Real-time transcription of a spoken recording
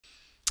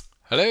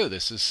Hello,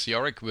 this is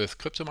Jorik with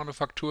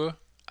CryptoManufaktur.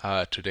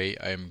 Today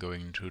I am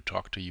going to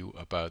talk to you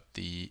about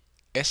the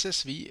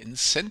SSV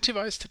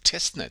incentivized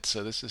testnet.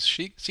 So this is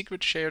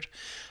secret shared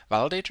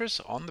validators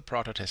on the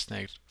Prater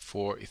testnet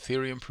for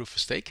Ethereum proof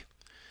of stake.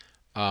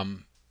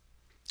 I'm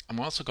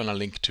also going to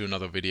link to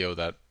another video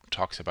that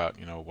talks about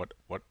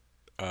what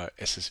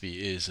SSV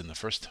is in the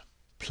first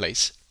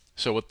place.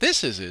 So what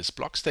this is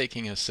Blox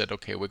Staking has said,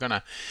 okay, we're going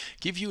to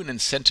give you an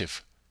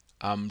incentive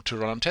to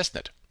run on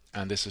testnet.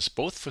 And this is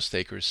both for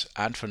stakers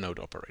and for node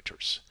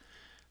operators.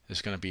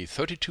 There's going to be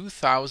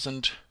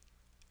 32,000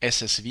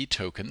 SSV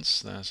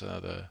tokens. Those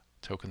are the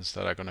tokens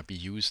that are going to be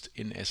used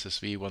in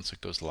SSV once it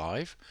goes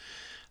live,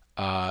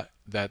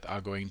 that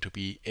are going to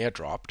be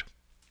airdropped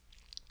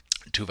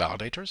to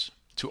validators,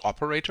 to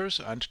operators,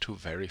 and to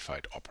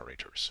verified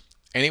operators.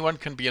 Anyone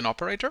can be an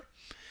operator.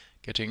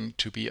 Getting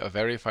to be a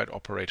verified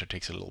operator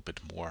takes a little bit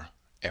more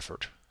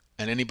effort.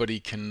 And anybody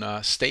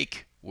can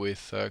stake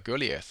with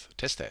girly ETH,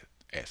 testnet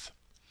ETH.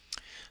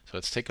 So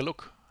let's take a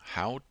look.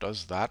 How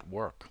does that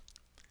work?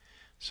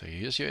 So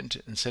here's your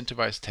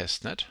incentivized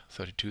testnet,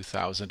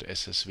 32,000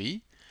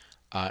 SSV.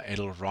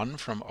 It'll run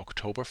from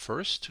October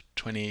 1st,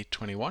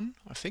 2021,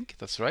 I think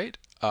that's right,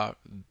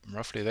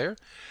 roughly there,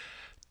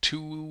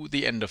 to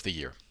the end of the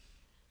year.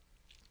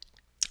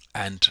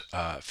 And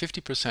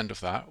 50%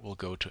 of that will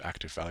go to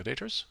active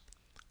validators,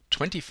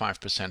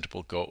 25%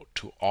 will go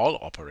to all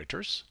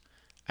operators,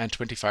 and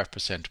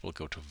 25% will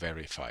go to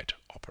verified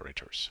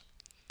operators.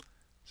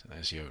 So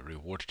there's your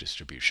reward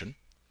distribution.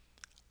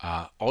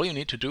 All you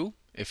need to do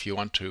if you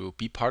want to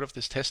be part of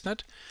this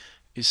testnet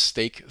is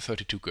stake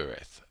 32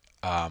 GETH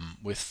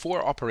with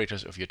 4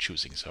 operators of your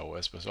choosing. So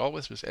as was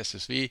always with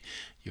SSV,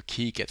 your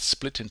key gets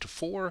split into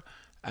 4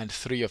 and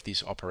 3 of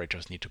these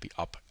operators need to be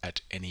up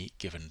at any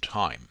given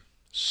time.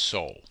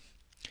 So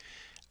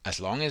as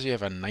long as you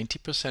have a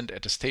 90%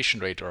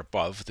 attestation rate or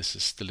above, this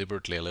is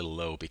deliberately a little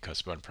low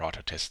because we're on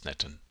Prater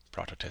testnet and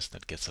Prater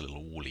testnet gets a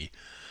little woolly.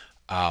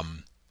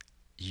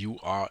 You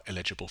are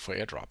eligible for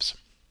airdrops.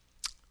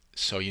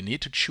 So you need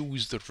to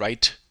choose the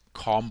right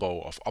combo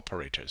of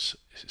operators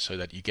so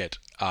that you get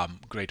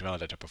great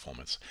validator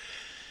performance.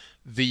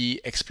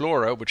 The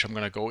Explorer, which I'm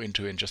going to go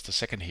into in just a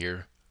second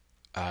here,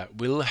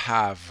 will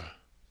have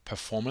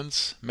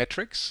performance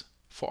metrics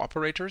for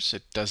operators.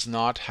 It does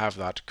not have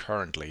that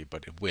currently,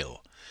 but it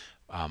will.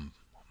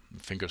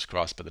 Fingers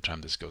crossed by the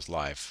time this goes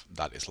live,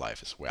 that is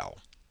live as well.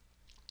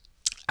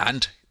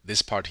 And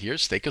this part here,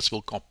 stakers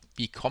will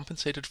be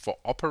compensated for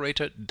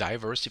operator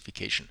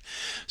diversification.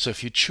 So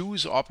if you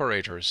choose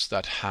operators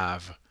that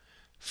have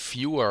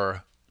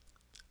fewer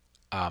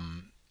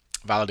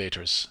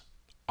validators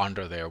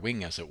under their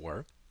wing, as it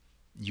were,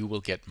 you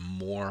will get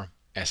more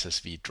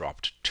SSV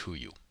dropped to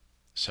you.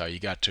 So you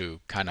got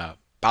to kind of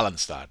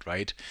balance that,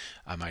 right?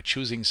 Am I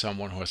choosing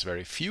someone who has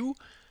very few?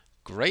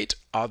 Great.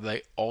 Are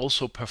they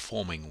also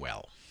performing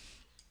well?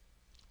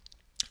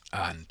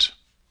 And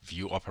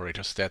view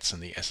operator stats in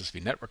the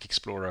SSV Network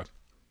Explorer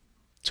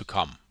to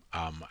come.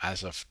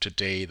 As of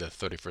today, the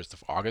 31st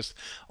of August,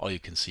 all you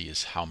can see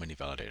is how many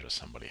validators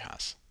somebody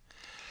has.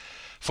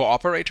 For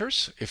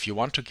operators, if you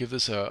want to give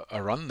this a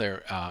run,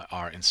 there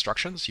are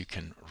instructions. You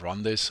can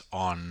run this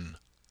on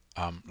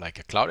like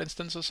a cloud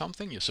instance or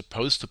something. You're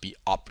supposed to be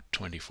up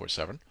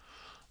 24/7.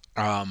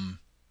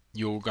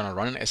 You're going to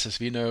run an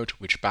SSV node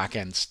which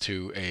backends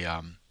to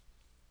a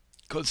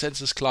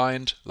consensus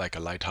client like a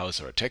Lighthouse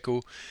or a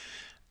Teku,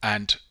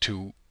 and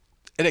to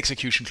an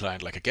execution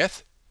client like a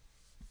Geth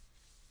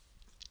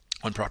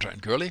on Prater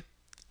and Girly.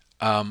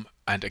 And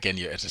again,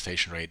 your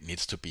attestation rate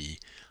needs to be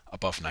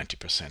above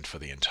 90% for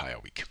the entire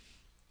week.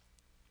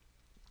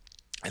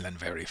 And then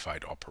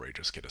verified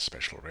operators get a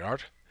special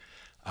reward.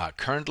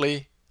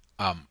 Currently,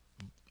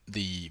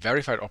 the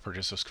verified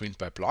operators are screened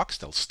by Blox.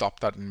 They'll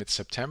stop that in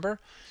mid-September,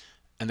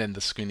 and then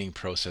the screening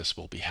process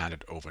will be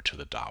handed over to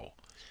the DAO.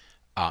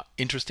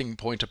 Interesting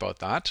point about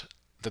that.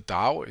 The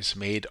DAO is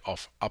made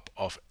up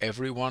of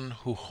everyone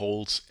who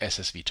holds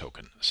SSV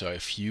token. So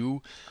if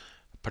you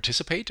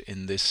participate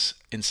in this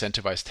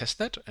incentivized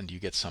testnet and you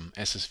get some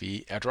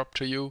SSV airdrop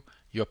to you,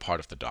 you're part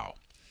of the DAO.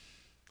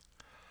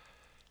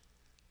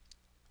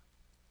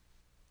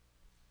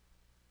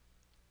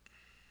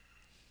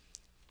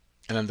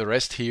 And then the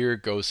rest here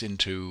goes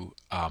into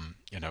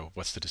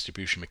what's the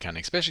distribution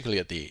mechanics, especially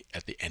at the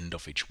end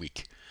of each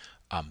week.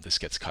 This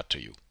gets cut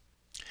to you.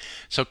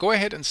 So go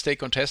ahead and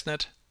stake on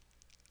testnet.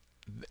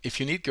 If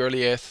you need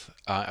girly ETH,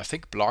 I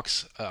think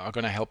Blox are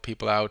going to help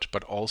people out,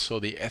 but also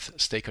the ETH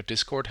Staker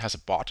Discord has a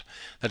bot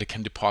that it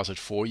can deposit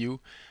for you.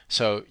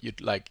 So you'd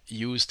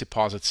use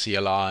deposit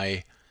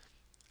CLI,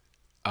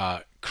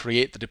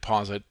 create the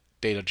deposit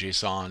data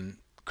JSON,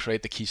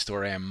 create the key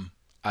store M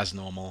as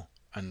normal,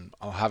 and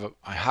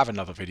I have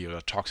another video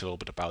that talks a little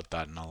bit about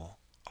that, and I'll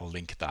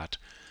link that.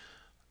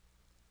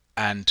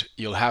 And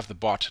you'll have the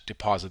bot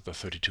deposit the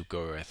 32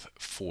 GETH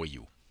for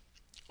you.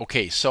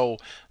 Okay, so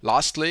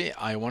lastly,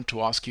 I want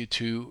to ask you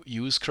to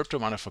use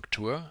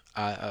CryptoManufaktur,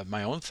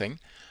 my own thing,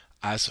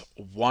 as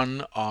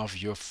one of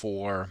your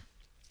 4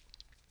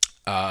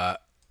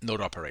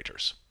 node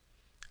operators.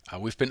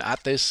 We've been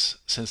at this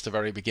since the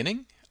very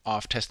beginning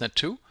of testnet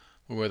 2.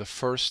 We were the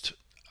first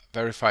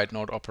verified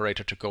node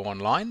operator to go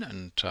online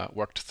and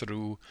worked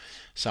through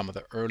some of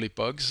the early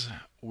bugs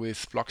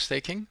with block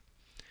staking.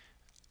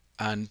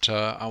 And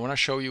I want to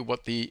show you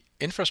what the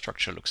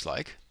infrastructure looks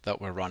like that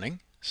we're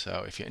running.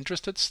 So if you're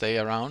interested, stay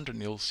around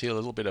and you'll see a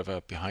little bit of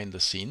a behind the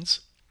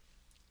scenes.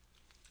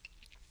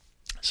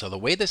 So the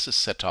way this is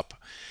set up,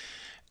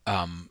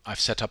 I've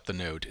set up the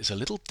node, is a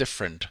little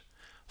different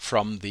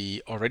from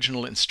the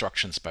original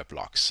instructions by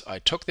Blox. I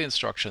took the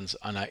instructions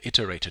and I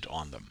iterated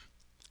on them.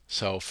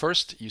 So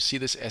first you see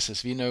this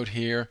SSV node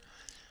here.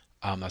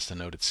 That's the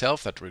node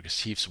itself that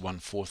receives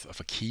 1/4 of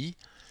a key.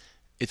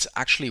 It's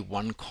actually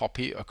one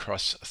copy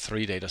across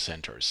 3 data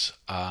centers.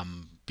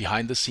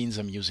 Behind the scenes,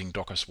 I'm using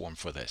Docker Swarm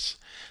for this.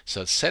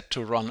 So it's set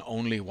to run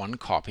only 1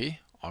 copy.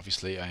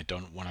 Obviously, I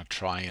don't want to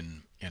try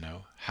and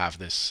have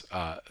this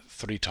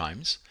 3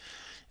 times.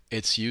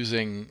 It's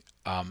using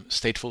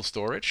stateful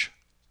storage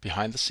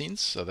behind the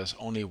scenes. So there's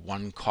only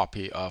 1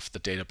 copy of the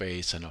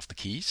database and of the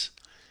keys.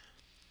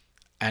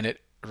 And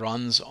it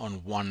runs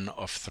on 1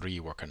 of 3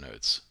 worker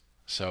nodes.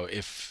 So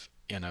if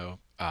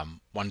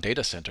one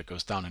data center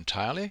goes down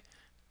entirely,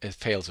 it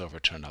fails over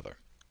to another.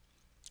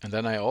 And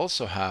then I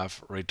also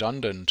have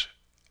redundant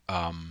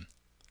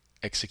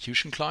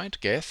execution client,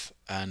 Geth,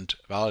 and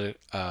valid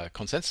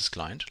consensus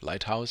client,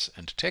 Lighthouse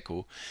and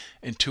Teku,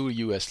 in 2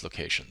 US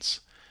locations.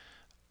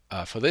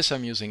 For this,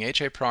 I'm using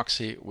HA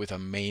proxy with a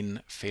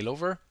main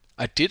failover.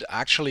 I did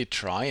actually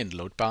try and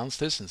load balance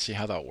this and see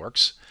how that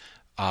works.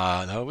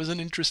 That was an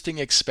interesting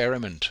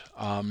experiment.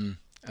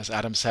 As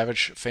Adam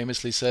Savage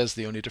famously says,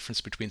 the only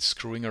difference between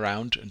screwing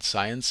around and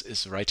science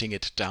is writing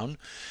it down.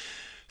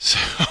 So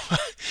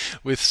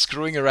with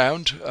screwing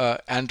around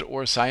and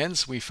or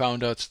science, we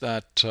found out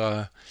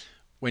that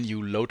when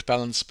you load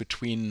balance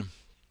between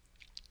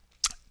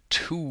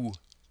 2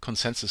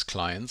 consensus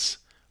clients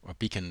or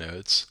beacon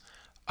nodes,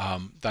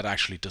 that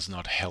actually does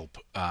not help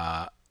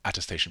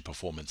attestation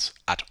performance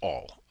at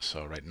all.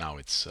 So right now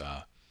it's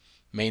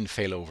main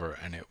failover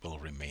and it will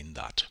remain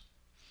that.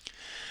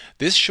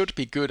 This should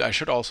be good, I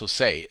should also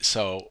say.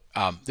 So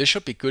this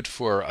should be good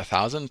for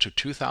 1,000 to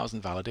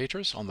 2,000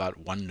 validators on that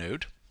one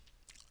node.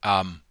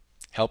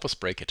 Help us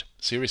break it.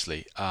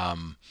 Seriously,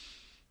 to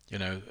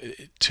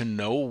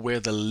know where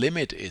the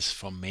limit is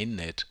for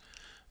mainnet,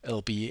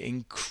 it'll be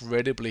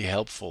incredibly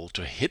helpful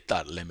to hit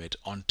that limit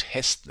on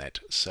testnet.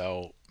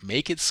 So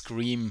make it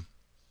scream,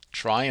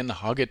 try and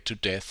hug it to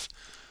death,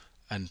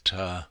 and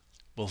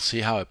we'll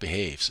see how it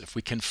behaves. If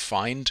we can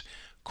find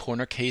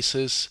corner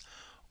cases,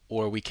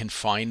 or we can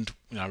find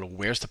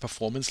where's the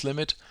performance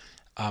limit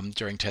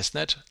during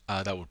testnet,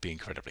 that would be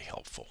incredibly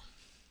helpful.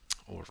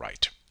 All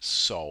right,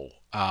 so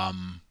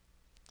I'm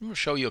going to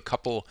show you a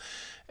couple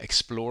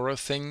Explorer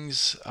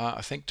things,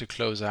 I think, to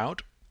close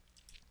out,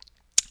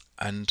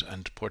 and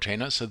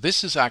Portainer. So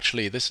this is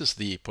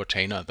the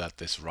Portainer that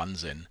this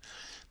runs in.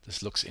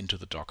 This looks into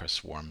the Docker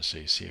Swarm. So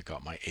you see I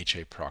got my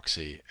HA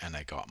proxy and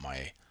I got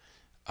my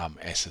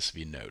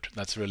SSV node.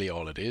 That's really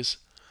all it is.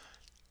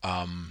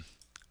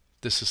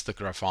 This is the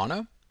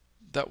Grafana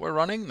that we're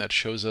running that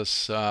shows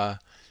us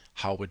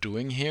how we're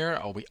doing here.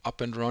 Are we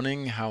up and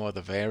running? How are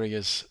the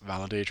various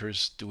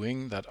validators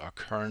doing that are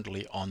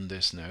currently on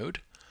this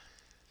node?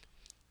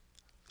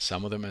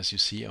 Some of them, as you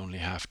see, only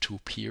have 2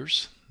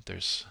 peers.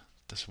 There's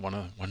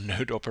one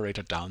node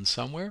operator down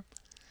somewhere.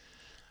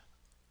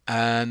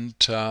 And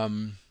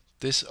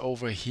this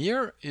over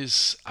here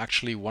is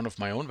actually one of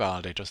my own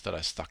validators that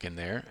I stuck in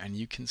there. And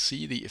you can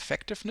see the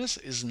effectiveness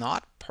is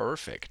not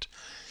perfect.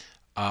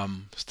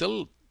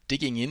 Still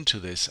digging into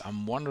this.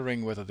 I'm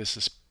wondering whether this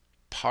is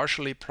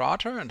partially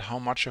Prater and how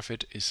much of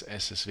it is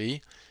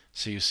SSV.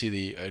 So you see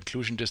the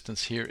inclusion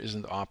distance here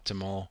isn't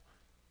optimal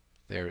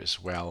there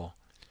as well.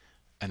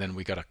 And then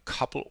we got a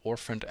couple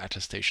orphaned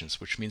attestations,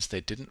 which means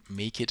they didn't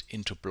make it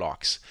into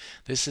Blox.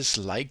 This is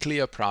likely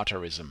a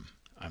Praterism,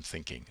 I'm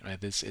thinking. Right?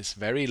 This is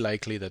very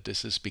likely that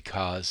this is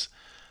because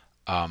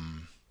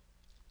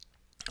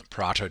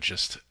Prater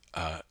just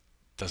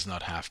does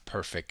not have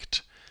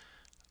perfect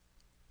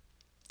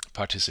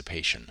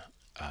participation.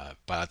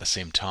 But at the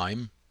same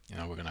time,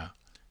 we're going to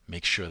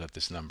make sure that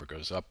this number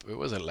goes up. It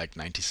was at like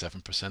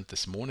 97%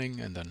 this morning,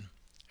 and then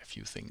a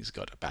few things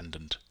got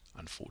abandoned,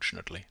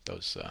 unfortunately,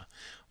 those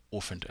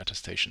orphaned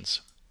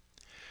attestations.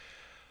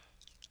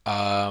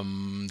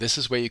 This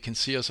is where you can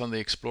see us on the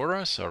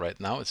Explorer. So right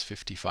now it's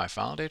 55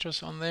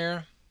 validators on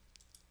there.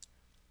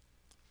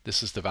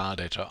 This is the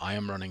validator I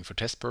am running for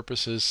test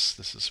purposes.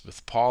 This is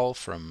with Paul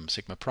from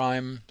Sigma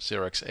Prime,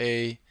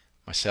 0xA,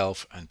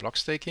 myself, and Block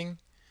Staking.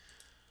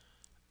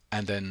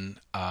 And then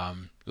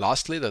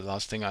lastly, the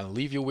last thing I'll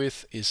leave you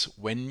with is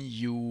when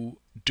you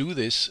do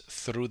this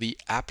through the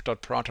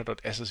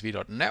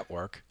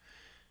app.prater.ssv.network,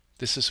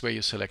 this is where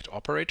you select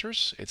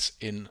operators. It's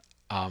in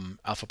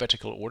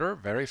alphabetical order,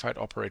 verified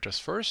operators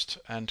first.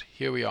 And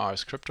here we are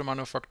as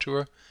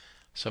CryptoManufaktur.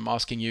 So I'm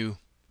asking you,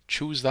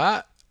 choose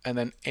that and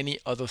then any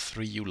other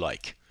 3 you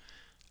like.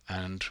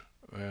 And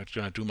we're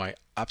going to do my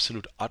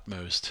absolute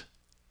utmost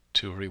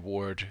to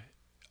reward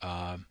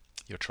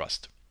your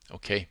trust.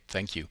 Okay,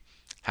 thank you.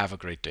 Have a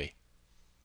great day.